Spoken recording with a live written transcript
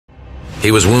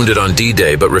He was wounded on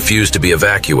D-Day but refused to be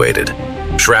evacuated.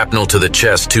 Shrapnel to the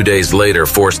chest 2 days later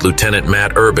forced Lieutenant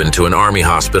Matt Urban to an army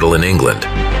hospital in England.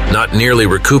 Not nearly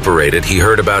recuperated, he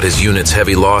heard about his unit's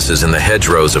heavy losses in the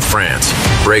hedgerows of France,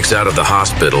 breaks out of the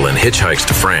hospital and hitchhikes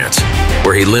to France,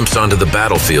 where he limps onto the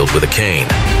battlefield with a cane.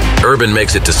 Urban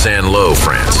makes it to Saint-Lô,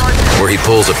 France, where he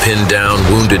pulls a pinned-down,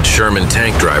 wounded Sherman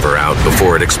tank driver out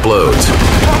before it explodes.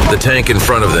 The tank in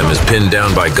front of them is pinned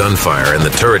down by gunfire and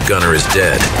the turret gunner is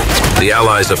dead. The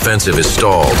Allies' offensive is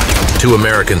stalled. 2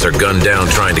 Americans are gunned down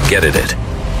trying to get at it.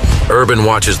 Urban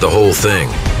watches the whole thing.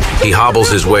 He hobbles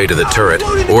his way to the turret,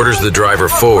 orders the driver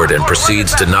forward, and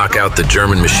proceeds to knock out the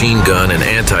German machine gun and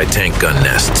anti-tank gun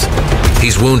nests.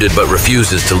 He's wounded but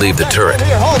refuses to leave the turret.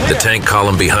 The tank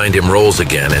column behind him rolls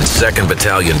again, and 2nd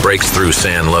Battalion breaks through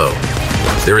Saint-Lô.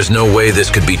 There is no way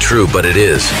this could be true, but it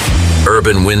is.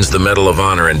 Urban wins the Medal of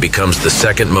Honor and becomes the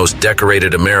 2nd most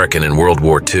decorated American in World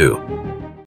War II.